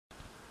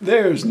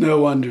There's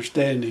no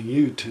understanding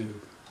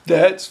YouTube,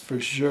 that's for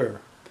sure.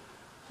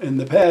 In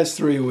the past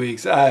 3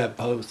 weeks, I have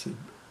posted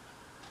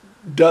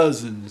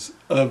dozens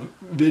of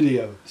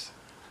videos,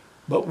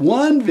 but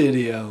one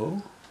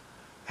video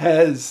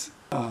has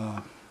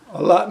a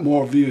lot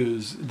more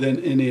views than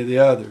any of the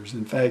others.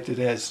 In fact, it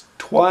has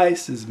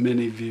twice as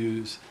many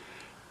views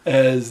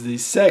as the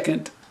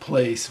second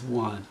place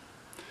one,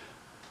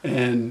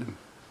 and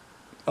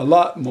a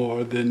lot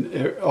more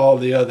than all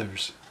the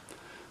others.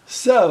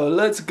 So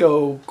let's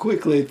go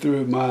quickly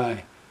through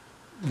my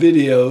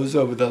videos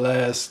over the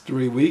last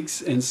 3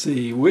 weeks and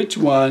see which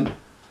one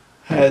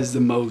has the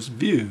most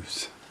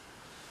views.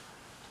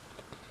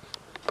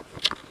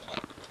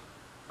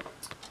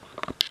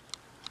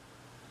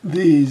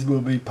 These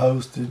will be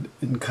posted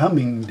in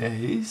coming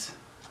days.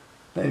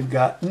 They've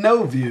got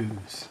no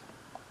views.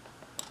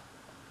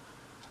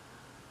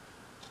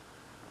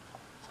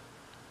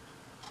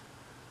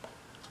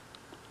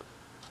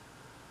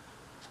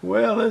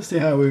 Well, let's see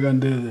how we're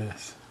going to do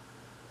this.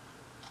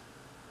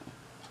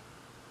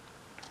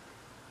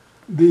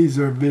 These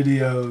are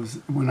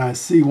videos. When I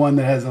see one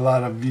that has a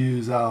lot of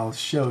views, I'll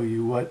show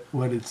you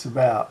what it's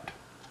about.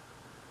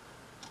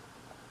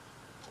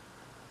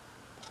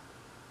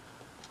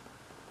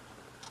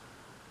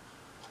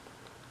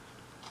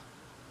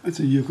 It's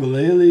a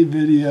ukulele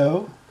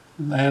video,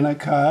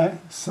 Lanakai,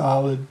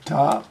 solid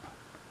top.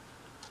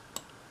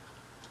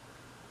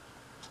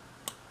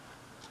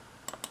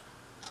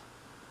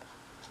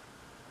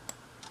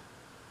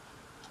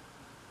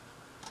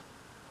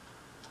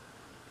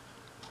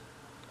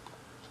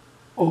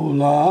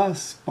 Ola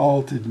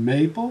Spalted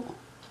Maple,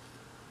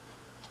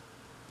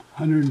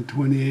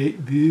 128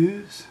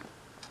 views.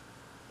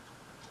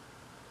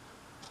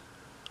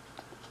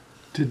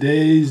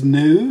 Today's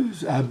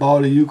news, I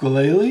bought a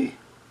ukulele,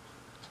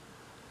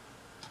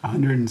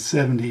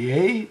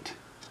 178.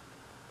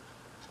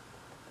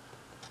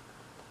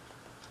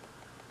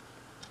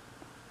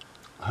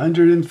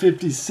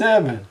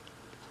 $157,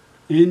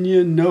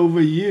 Inya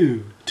Nova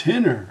U,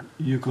 tenor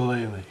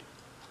ukulele.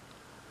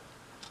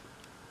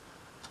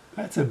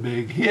 That's a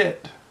big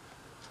hit.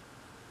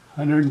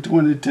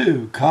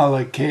 122,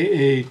 Kala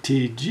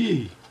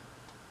Katg.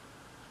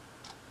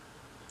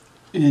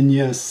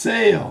 Inya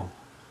Sale,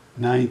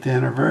 9th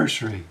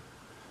anniversary.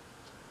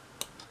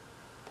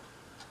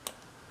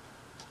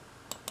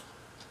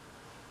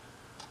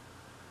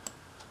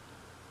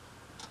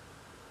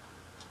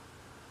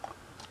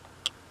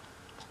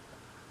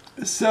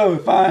 So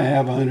if I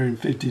have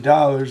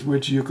 $150,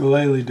 which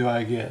ukulele do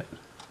I get?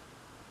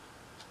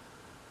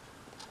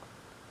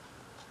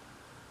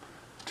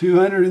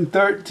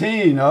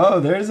 213. Oh,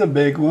 there's a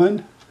big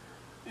one.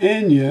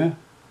 Inya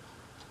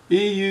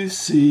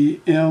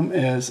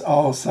EUCMS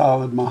all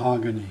solid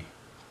mahogany.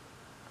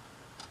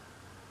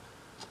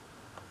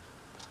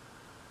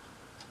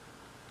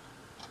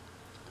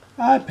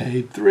 I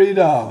paid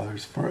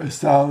 $3 for a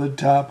solid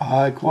top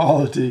high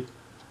quality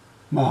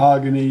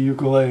mahogany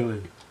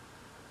ukulele.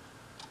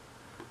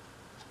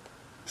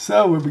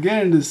 So we're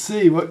beginning to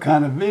see what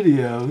kind of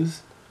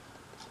videos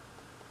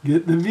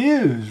get the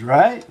views,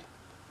 right?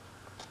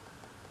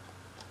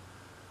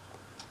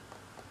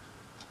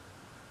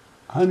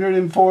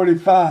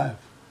 145,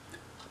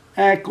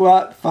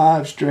 Aklot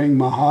 5-string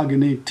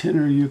mahogany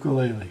tenor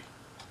ukulele.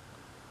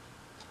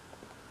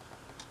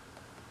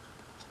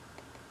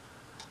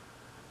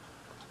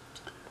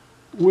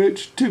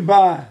 Which to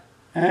buy,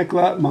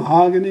 Aklot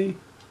mahogany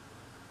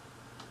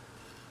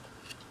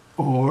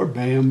or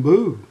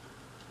bamboo?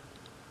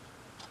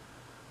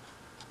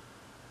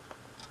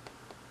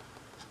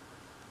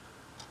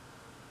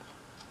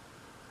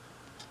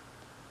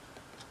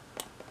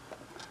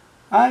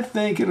 I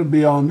think it'll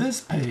be on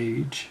this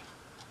page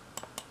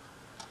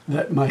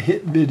that my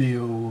hit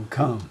video will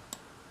come.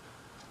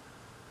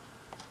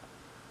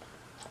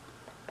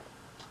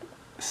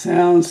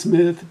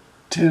 Soundsmith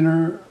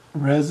tenor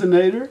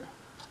resonator.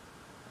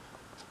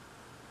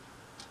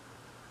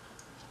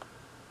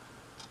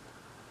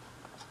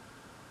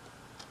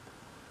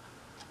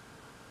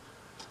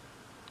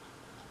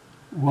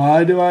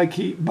 Why do I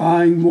keep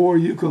buying more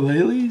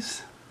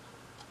ukuleles?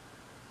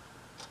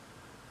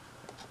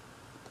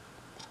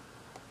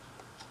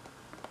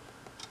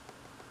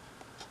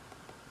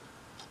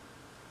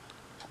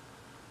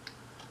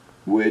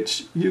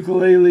 Which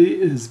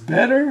ukulele is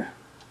better?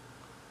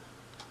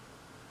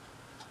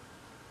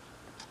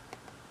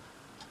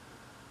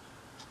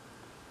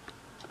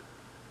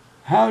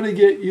 How to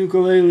get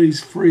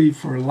ukuleles free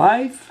for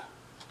life?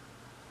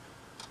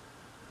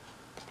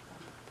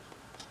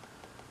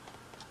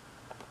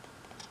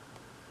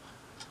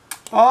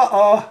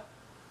 Uh-oh,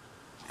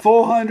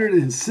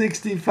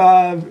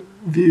 465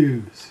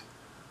 views.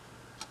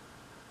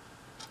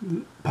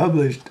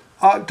 Published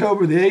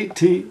October the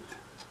 18th.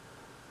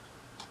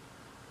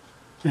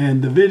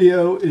 And the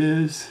video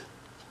is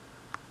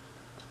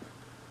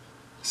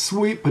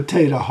Sweet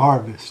Potato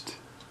Harvest.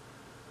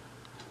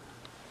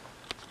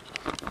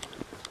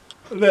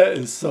 That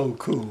is so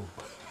cool.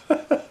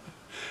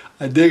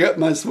 I dig up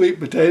my sweet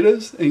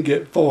potatoes and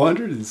get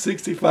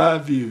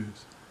 465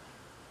 views.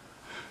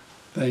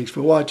 Thanks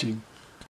for watching.